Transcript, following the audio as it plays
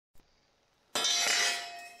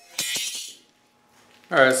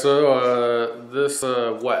Alright, so this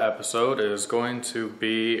wet episode is going to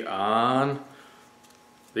be on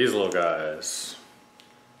these little guys.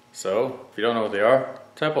 So, if you don't know what they are,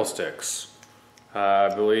 tempo sticks. I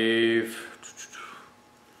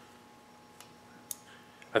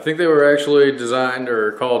think they were actually designed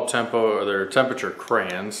or called Tempo, or they're Temperature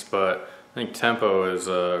Crayons, but I think Tempo is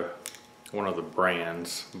one of the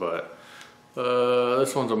brands. But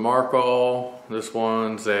this one's a Markall, this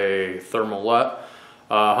one's a Thermalette.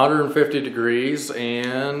 150 degrees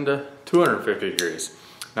and 250 degrees.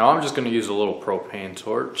 Now I'm just going to use a little propane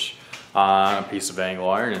torch on a piece of angle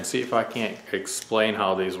iron and see if I can't explain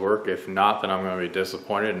how these work. If not, then I'm going to be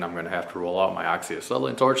disappointed and I'm going to have to roll out my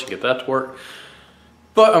oxyacetylene torch to get that to work.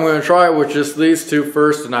 But I'm going to try it with just these two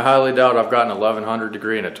first, and I highly doubt I've got an 1100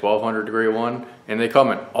 degree and a 1200 degree one, and they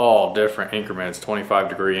come in all different increments. 25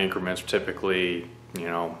 degree increments, typically,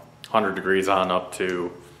 100 degrees on up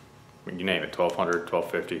to, you name it, 1200,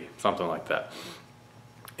 1250, something like that.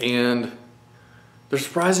 And they're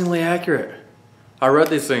surprisingly accurate. I read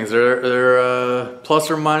these things, they're plus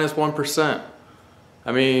or minus 1%.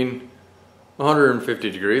 I mean, 150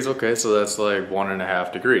 degrees, okay, so that's like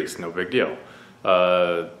 1.5 degrees, no big deal.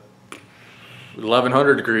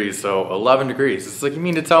 1100 degrees, so 11 degrees. It's like, you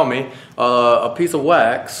mean to tell me a piece of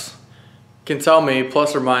wax can tell me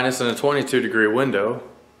plus or minus in a 22 degree window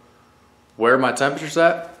where my temperature's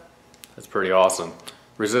at? That's pretty awesome.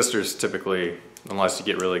 Resistors typically, unless you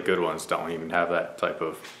get really good ones, don't even have that type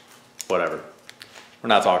of whatever. We're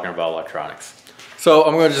not talking about electronics. So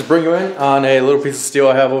I'm going to just bring you in on a little piece of steel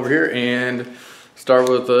I have over here and start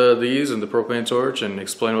with these and the propane torch and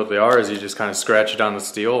explain what they are. As you just kind of scratch it on the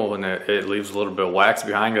steel and it leaves a little bit of wax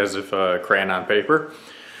behind as if crayon on paper.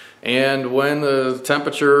 And when the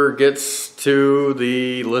temperature gets to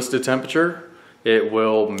the listed temperature, it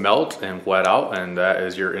will melt and wet out, and that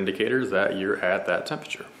is your indicators that you're at that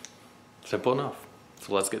temperature. Simple enough.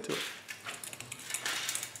 So let's get to it.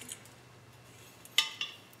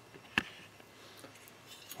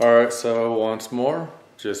 Alright, so once more,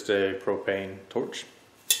 just a propane torch.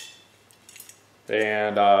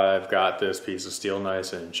 And I've got this piece of steel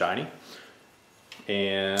nice and shiny.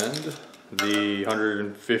 And the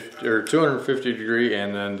 150 or 250 degree,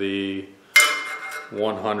 and then the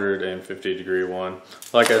 150 degree one.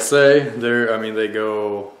 Like I say, they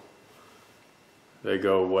go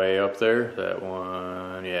way up there. That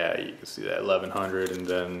one, yeah, you can see that 1100, and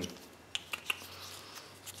then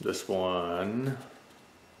this one,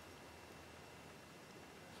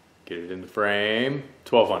 get it in the frame,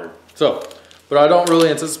 1200. So, but I don't really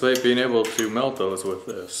anticipate being able to melt those with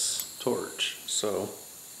this torch. So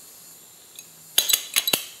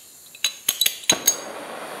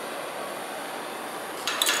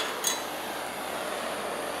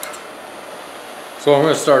what I'm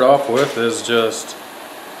going to start off with is just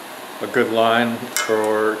a good line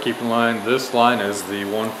for keeping line. This line is the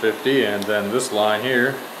 150, and then this line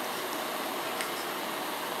here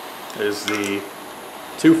is the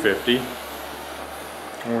 250.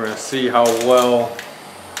 And we're going to see how well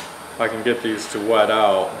I can get these to wet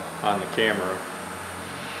out on the camera.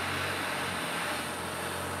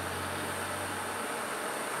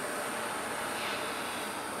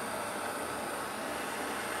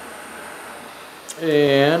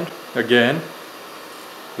 And again,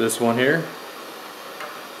 this one here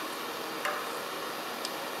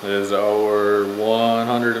is our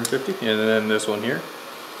 150, and then this one here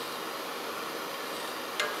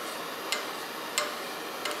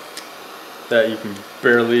that you can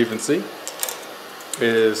barely even see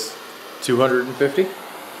is 250.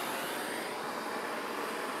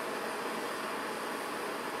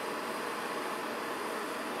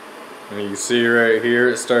 And you can see right here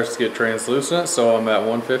it starts to get translucent, so I'm at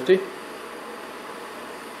 150.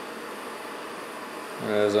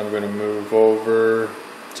 As I'm going to move over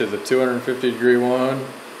to the 250 degree one,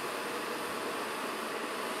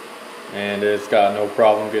 and it's got no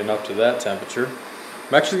problem getting up to that temperature.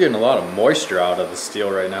 I'm actually getting a lot of moisture out of the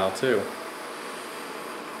steel right now too.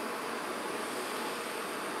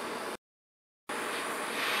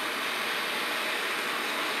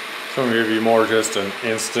 So I'm going to give you more just an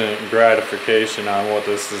instant gratification on what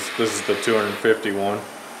this is. This is the 250 one.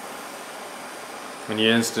 And you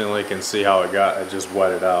instantly can see how it just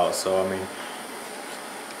wetted out. So I mean,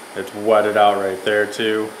 it's wetted out right there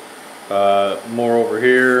too. More over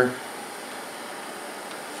here.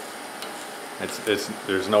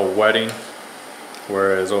 There's no wetting.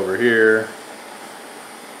 Whereas over here,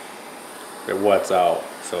 it wets out.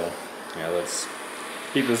 So yeah, let's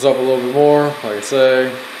heat this up a little bit more, like I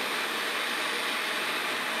say.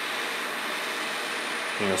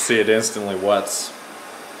 You'll see it instantly wets.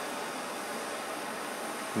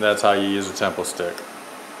 And that's how you use a tempo stick.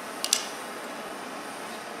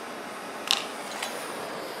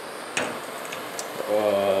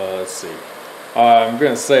 Let's see. I'm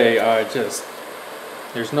gonna say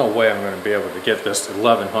there's no way I'm gonna be able to get this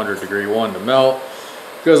 1100 degree one to melt,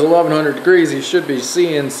 because 1100 degrees you should be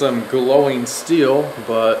seeing some glowing steel,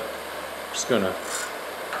 but I'm just gonna,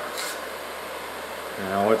 you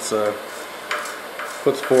know, it's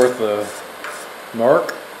puts forth a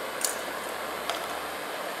mark.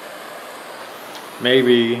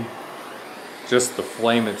 Maybe just the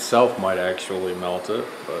flame itself might actually melt it,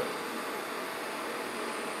 but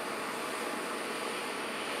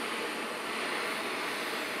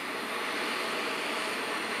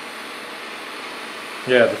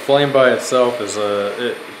yeah, the flame by itself is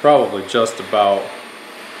probably just about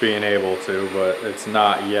being able to, but it's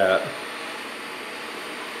not yet.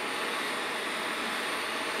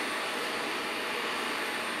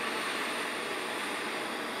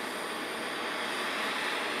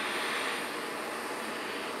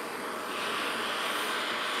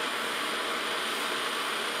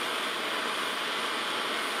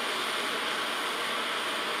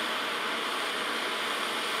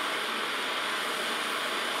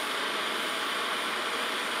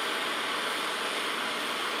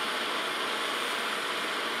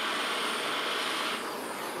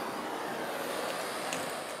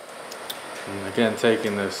 And again,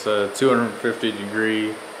 taking this 250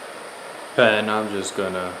 degree pen, I'm just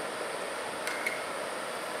gonna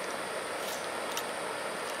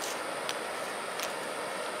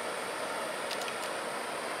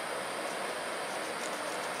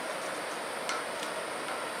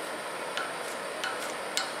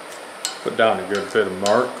put down a good bit of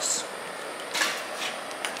marks.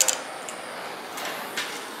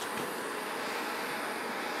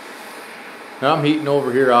 Now I'm heating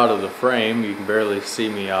over here out of the frame. You can barely see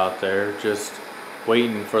me out there, just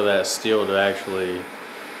waiting for that steel to actually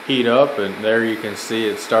heat up, and there you can see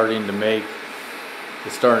it's starting to melt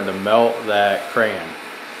that crayon.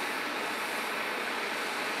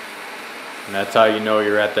 And that's how you know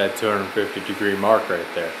you're at that 250 degree mark right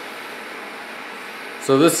there.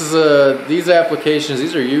 So this is these applications,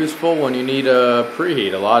 these are useful when you need a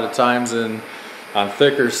preheat. A lot of times on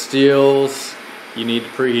thicker steels, you need to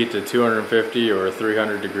preheat to 250 or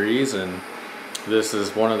 300 degrees, and this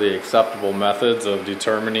is one of the acceptable methods of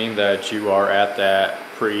determining that you are at that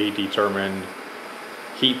predetermined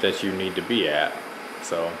heat that you need to be at.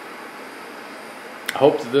 So I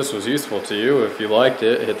hope that this was useful to you. If you liked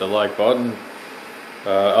it, hit the like button.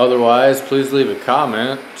 Otherwise, please leave a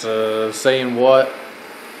comment saying what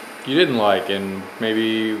you didn't like and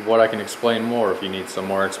maybe what I can explain more if you need some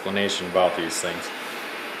more explanation about these things.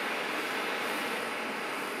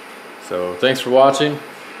 So thanks for watching.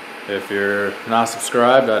 If you're not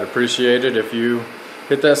subscribed, I'd appreciate it if you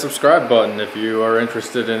hit that subscribe button if you are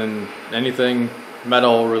interested in anything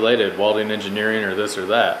metal related, welding, engineering, or this or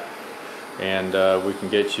that. And we can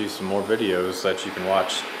get you some more videos that you can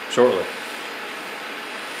watch shortly.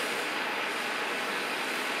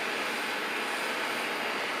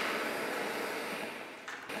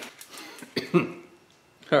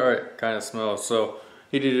 Alright, kind of smells. So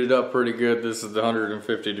heated it up pretty good. This is the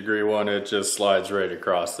 150 degree one. It just slides right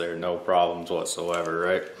across there, no problems whatsoever,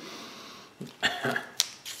 right?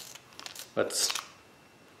 Let's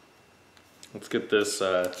get this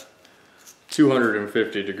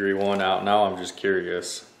 250 degree one out. Now I'm just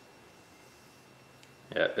curious.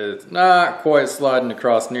 Yeah, it's not quite sliding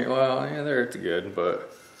across near, well, yeah, there it's good,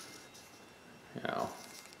 but you know,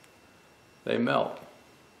 they melt.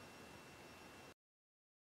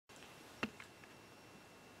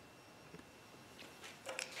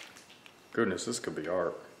 Goodness, this could be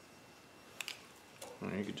art.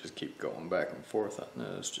 And you could just keep going back and forth on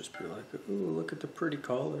this. Just be like, ooh, look at the pretty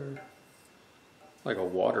color. Like a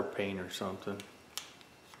water paint or something.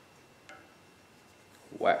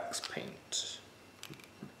 Wax paint.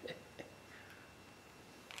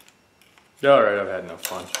 Alright, I've had enough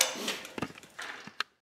fun.